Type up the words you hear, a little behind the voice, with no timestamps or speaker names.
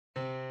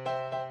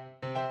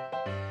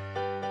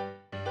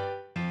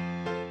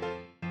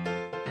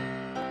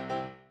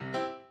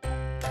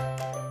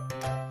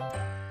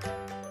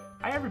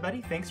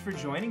everybody, thanks for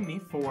joining me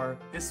for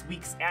this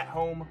week's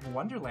at-home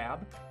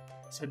Wonderlab.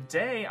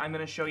 Today I'm going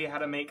to show you how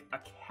to make a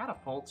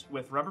catapult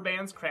with rubber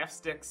bands, craft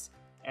sticks,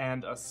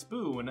 and a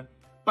spoon.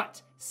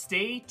 But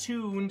stay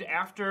tuned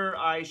after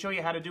I show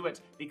you how to do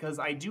it, because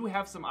I do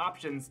have some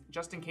options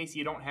just in case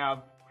you don't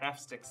have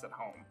craft sticks at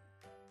home.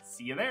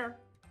 See you there!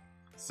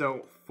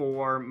 So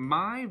for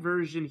my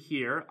version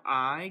here,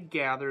 I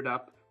gathered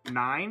up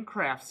 9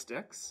 craft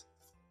sticks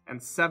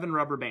and 7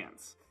 rubber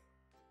bands.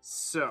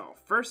 So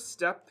first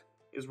step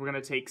is we're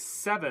going to take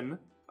 7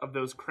 of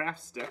those craft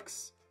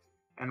sticks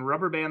and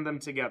rubber band them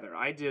together.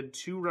 I did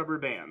 2 rubber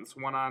bands,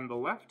 one on the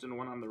left and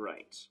one on the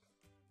right.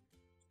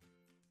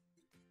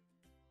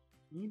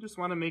 You just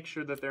want to make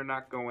sure that they're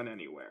not going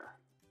anywhere.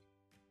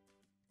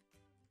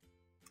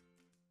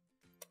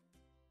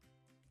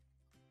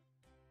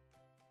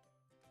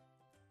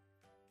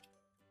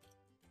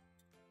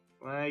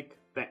 Like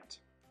that.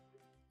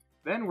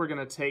 Then we're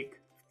going to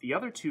take the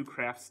other 2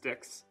 craft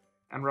sticks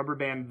and rubber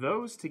band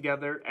those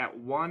together at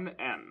one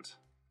end.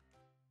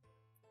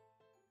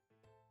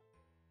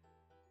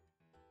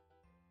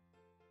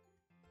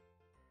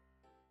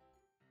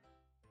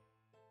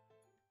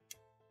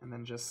 And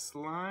then just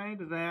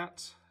slide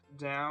that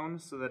down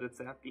so that it's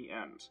at the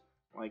end,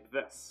 like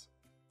this.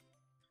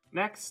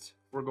 Next,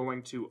 we're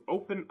going to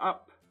open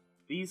up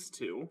these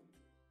 2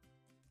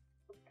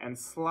 and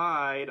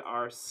slide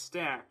our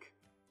stack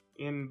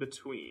in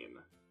between,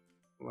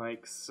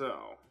 like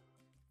so.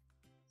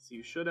 So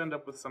you should end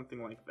up with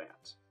something like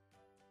that.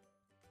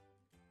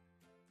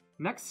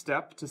 Next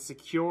step to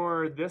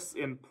secure this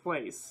in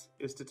place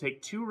is to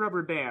take 2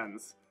 rubber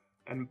bands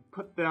and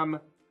put them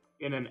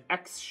in an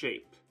X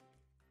shape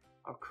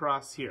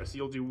across here. So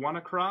you'll do one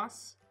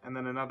across and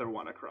then another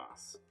one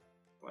across,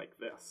 like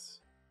this.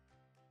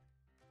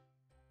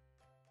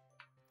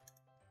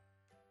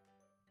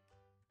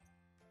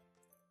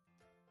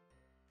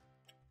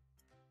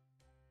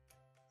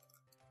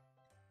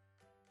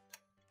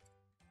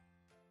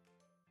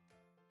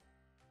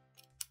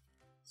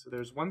 So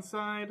there's one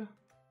side,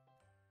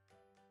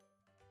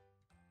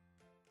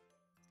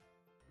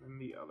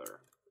 and the other.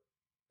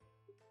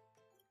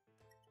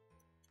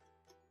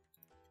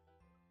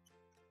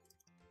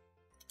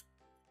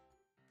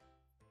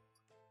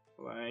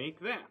 Like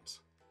that.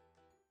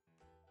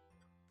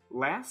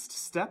 Last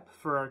step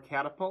for our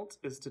catapult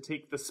is to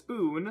take the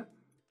spoon,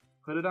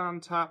 put it on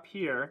top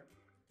here,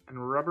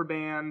 and rubber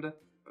band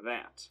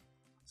that.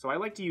 So I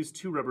like to use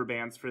 2 rubber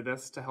bands for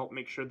this to help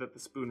make sure that the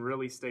spoon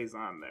really stays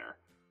on there.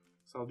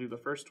 So I'll do the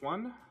first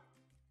one.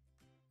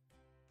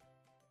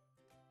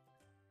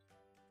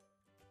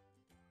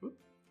 Whoop.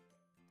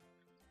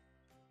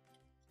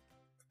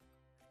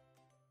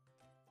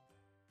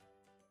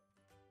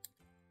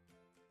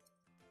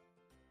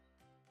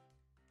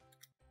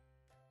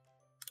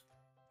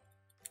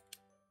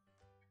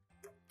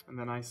 And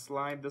then I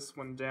slide this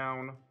one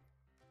down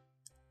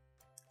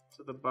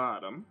to the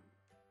bottom.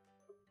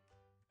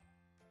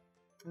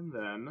 And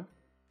then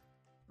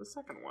the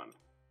second one.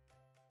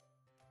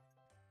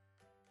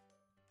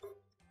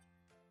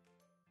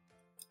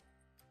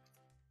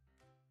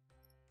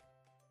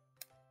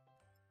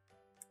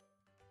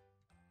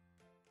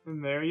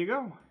 And there you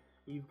go.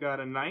 You've got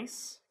a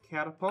nice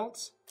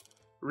catapult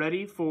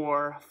ready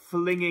for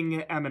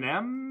flinging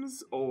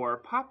M&Ms or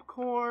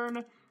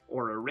popcorn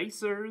or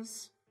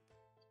erasers.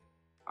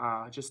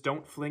 Just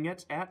don't fling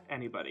it at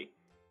anybody.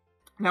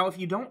 Now, if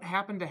you don't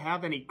happen to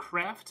have any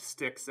craft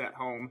sticks at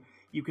home,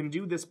 you can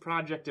do this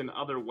project in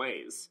other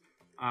ways.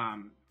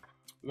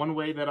 One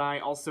way that I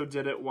also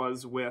did it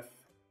was with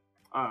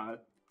a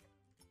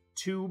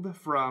tube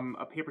from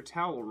a paper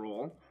towel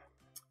roll.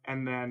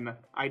 And then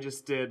I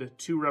just did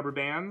 2 rubber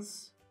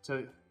bands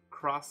to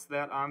cross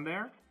that on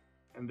there.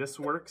 And this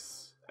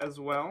works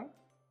as well.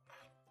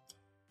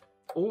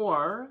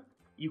 Or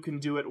you can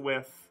do it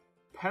with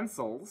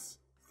pencils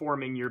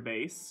forming your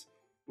base,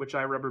 which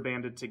I rubber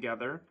banded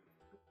together.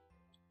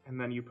 And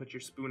then you put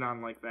your spoon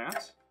on like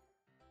that.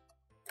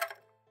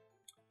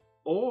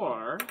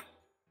 Or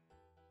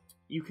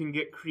you can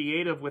get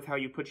creative with how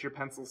you put your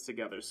pencils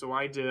together. So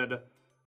I did